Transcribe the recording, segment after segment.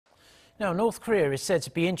Now, North Korea is said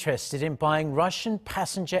to be interested in buying Russian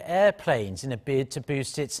passenger airplanes in a bid to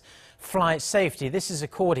boost its flight safety. This is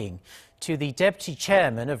according to the deputy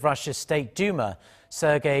chairman of Russia's State Duma,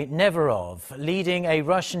 Sergei Neverov. Leading a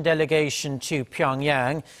Russian delegation to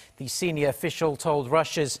Pyongyang, the senior official told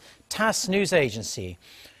Russia's TASS news agency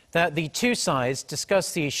that the two sides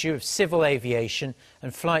discussed the issue of civil aviation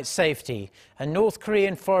and flight safety, and North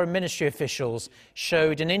Korean foreign ministry officials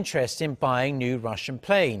showed an interest in buying new Russian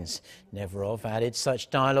planes. Neverov added such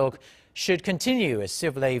dialogue should continue as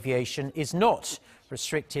civil aviation is not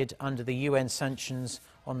restricted under the UN sanctions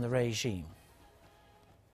on the regime.